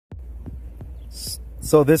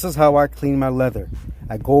So this is how I clean my leather.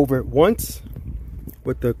 I go over it once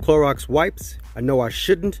with the Clorox wipes. I know I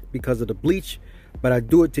shouldn't because of the bleach, but I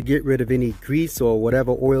do it to get rid of any grease or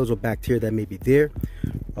whatever oils or bacteria that may be there.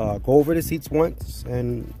 Go over the seats once,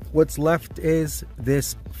 and what's left is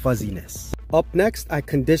this fuzziness. Up next, I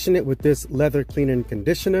condition it with this leather cleaner and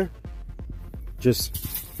conditioner. Just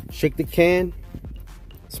shake the can,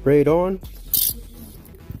 spray it on.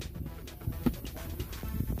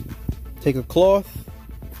 Take a cloth,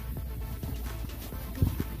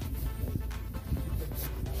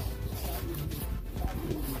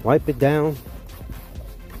 wipe it down,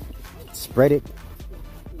 spread it,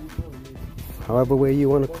 however way you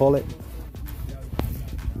want to call it.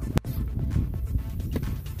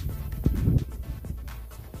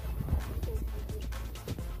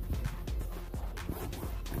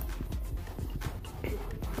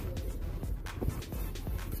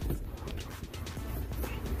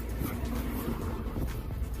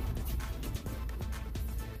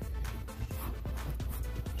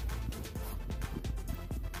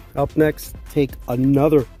 Up next, take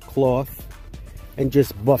another cloth and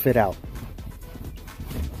just buff it out.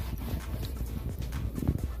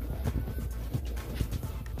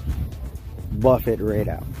 Buff it right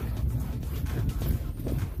out.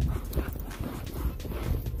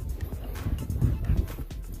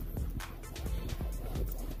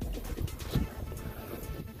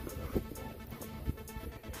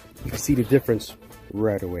 You can see the difference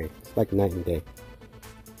right away. It's like night and day.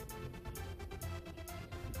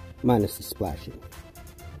 Minus the splashing.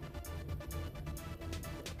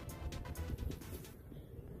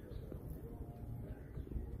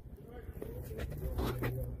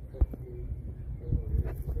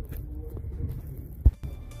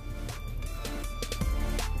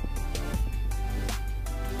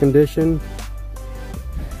 Conditioned,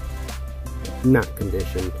 not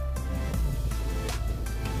conditioned.